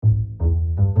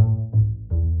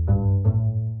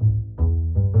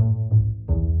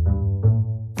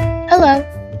Hello,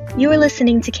 you are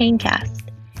listening to CaneCast,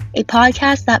 a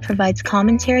podcast that provides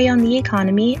commentary on the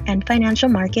economy and financial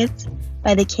markets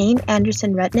by the Kayne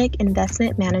Anderson Rudnick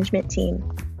Investment Management Team.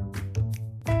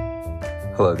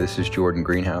 Hello, this is Jordan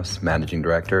Greenhouse, Managing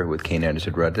Director with Kayne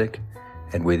Anderson Rudnick,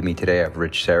 and with me today I have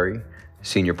Rich Seri,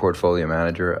 Senior Portfolio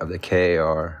Manager of the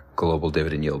KAR Global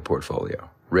Dividend Yield Portfolio.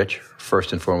 Rich,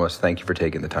 first and foremost, thank you for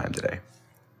taking the time today.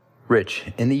 Rich,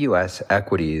 in the U.S.,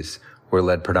 equities were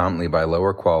led predominantly by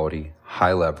lower quality,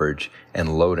 high leverage,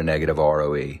 and low to negative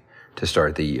ROE to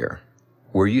start the year.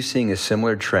 Were you seeing a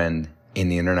similar trend in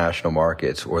the international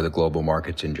markets or the global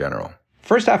markets in general?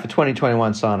 First half of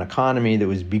 2021 saw an economy that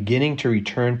was beginning to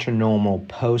return to normal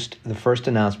post the first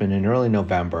announcement in early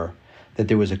November that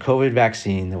there was a COVID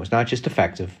vaccine that was not just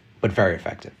effective, but very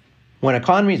effective. When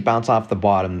economies bounce off the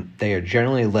bottom, they are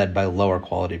generally led by lower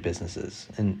quality businesses.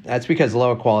 And that's because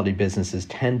lower quality businesses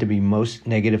tend to be most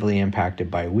negatively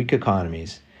impacted by weak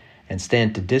economies and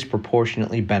stand to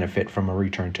disproportionately benefit from a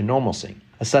return to normalcy.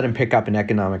 A sudden pickup in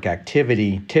economic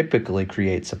activity typically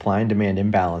creates supply and demand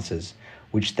imbalances,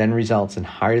 which then results in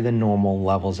higher than normal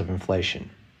levels of inflation.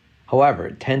 However,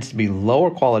 it tends to be lower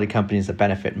quality companies that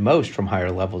benefit most from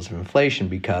higher levels of inflation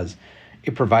because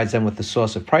it provides them with the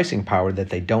source of pricing power that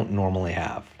they don't normally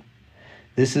have.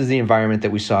 This is the environment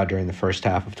that we saw during the first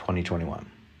half of 2021.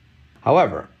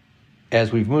 However,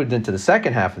 as we've moved into the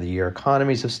second half of the year,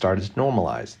 economies have started to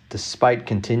normalize, despite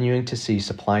continuing to see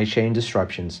supply chain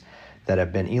disruptions that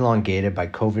have been elongated by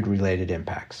COVID-related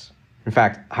impacts. In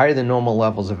fact, higher than normal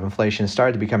levels of inflation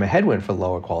started to become a headwind for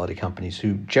lower quality companies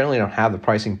who generally don't have the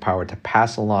pricing power to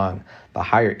pass along the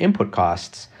higher input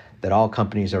costs that all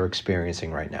companies are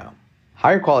experiencing right now.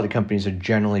 Higher quality companies are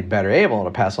generally better able to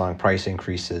pass along price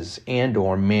increases and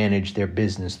or manage their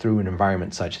business through an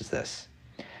environment such as this.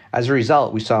 As a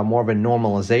result, we saw more of a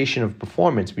normalization of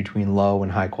performance between low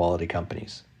and high quality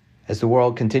companies. As the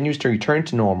world continues to return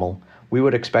to normal, we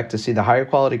would expect to see the higher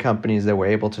quality companies that were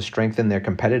able to strengthen their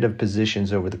competitive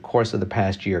positions over the course of the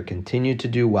past year continue to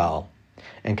do well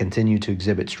and continue to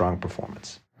exhibit strong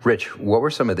performance. Rich, what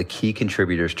were some of the key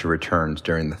contributors to returns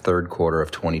during the third quarter of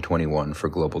 2021 for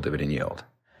global dividend yield?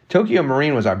 Tokio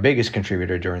Marine was our biggest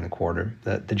contributor during the quarter.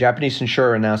 The Japanese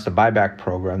insurer announced a buyback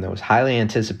program that was highly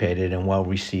anticipated and well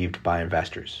received by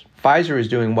investors. Pfizer is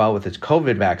doing well with its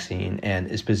COVID vaccine and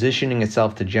is positioning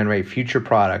itself to generate future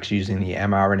products using the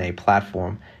mRNA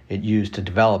platform it used to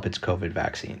develop its COVID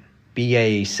vaccine.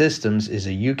 BAE Systems is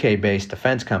a UK-based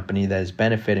defense company that is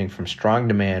benefiting from strong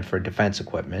demand for defense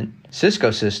equipment.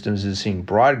 Cisco Systems is seeing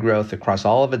broad growth across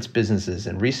all of its businesses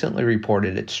and recently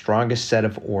reported its strongest set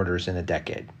of orders in a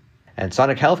decade. And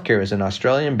Sonic Healthcare is an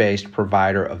Australian-based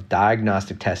provider of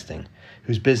diagnostic testing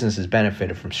whose business has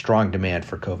benefited from strong demand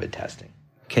for COVID testing.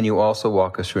 Can you also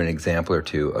walk us through an example or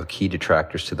two of key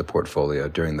detractors to the portfolio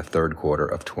during the third quarter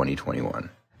of 2021?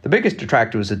 The biggest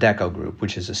detractor was Adecco Group,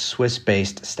 which is a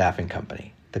Swiss-based staffing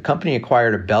company. The company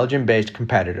acquired a Belgian-based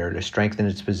competitor to strengthen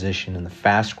its position in the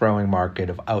fast-growing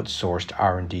market of outsourced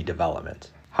R&D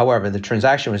development. However, the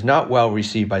transaction was not well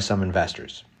received by some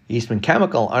investors. Eastman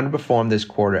Chemical underperformed this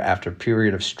quarter after a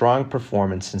period of strong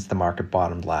performance since the market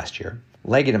bottomed last year.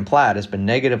 Leggett & Platt has been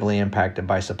negatively impacted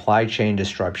by supply chain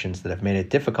disruptions that have made it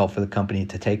difficult for the company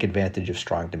to take advantage of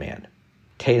strong demand.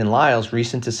 Tate & Lyle's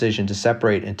recent decision to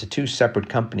separate into two separate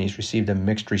companies received a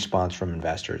mixed response from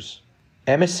investors.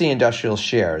 MSC Industrial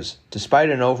shares,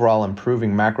 despite an overall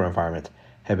improving macro environment,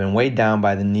 have been weighed down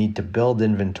by the need to build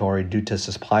inventory due to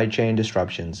supply chain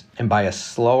disruptions and by a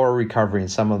slower recovery in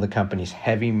some of the company's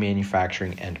heavy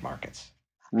manufacturing end markets.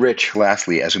 Rich,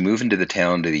 lastly, as we move into the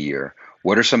tail end of the year,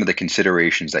 what are some of the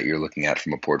considerations that you're looking at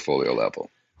from a portfolio level?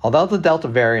 Although the Delta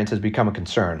variant has become a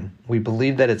concern, we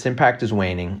believe that its impact is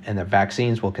waning and that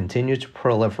vaccines will continue to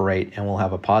proliferate and will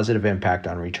have a positive impact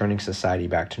on returning society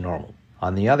back to normal.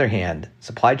 On the other hand,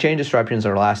 supply chain disruptions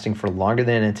are lasting for longer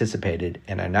than anticipated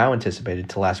and are now anticipated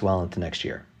to last well into next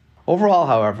year. Overall,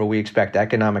 however, we expect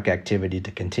economic activity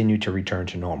to continue to return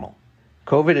to normal.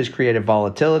 COVID has created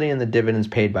volatility in the dividends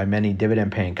paid by many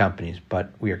dividend-paying companies,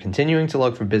 but we are continuing to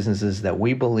look for businesses that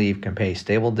we believe can pay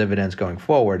stable dividends going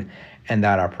forward and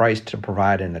that are priced to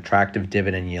provide an attractive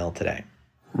dividend yield today.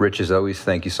 Rich, as always,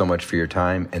 thank you so much for your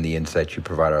time and the insights you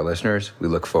provide our listeners. We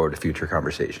look forward to future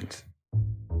conversations.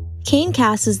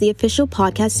 CaneCast is the official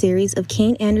podcast series of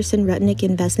Kayne Anderson Rudnick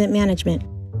Investment Management,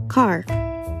 KAR.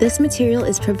 This material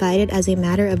is provided as a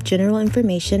matter of general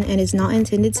information and is not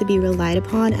intended to be relied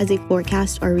upon as a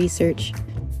forecast or research.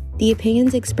 The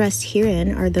opinions expressed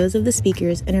herein are those of the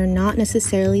speakers and are not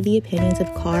necessarily the opinions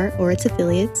of KAR or its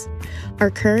affiliates, are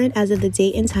current as of the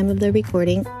date and time of the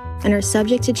recording, and are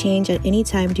subject to change at any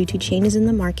time due to changes in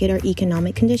the market or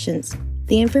economic conditions.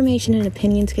 The information and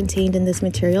opinions contained in this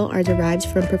material are derived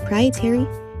from proprietary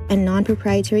and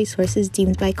non-proprietary sources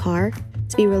deemed by CAR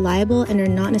to be reliable and are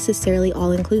not necessarily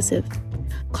all-inclusive.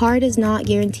 CAR does not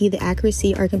guarantee the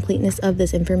accuracy or completeness of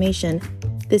this information.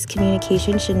 This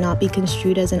communication should not be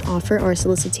construed as an offer or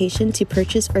solicitation to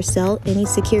purchase or sell any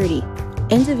security.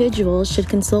 Individuals should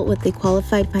consult with a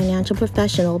qualified financial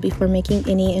professional before making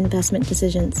any investment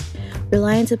decisions.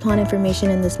 Reliance upon information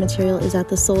in this material is at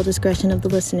the sole discretion of the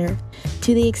listener.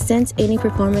 To the extent any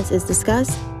performance is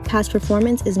discussed, past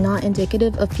performance is not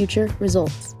indicative of future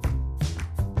results.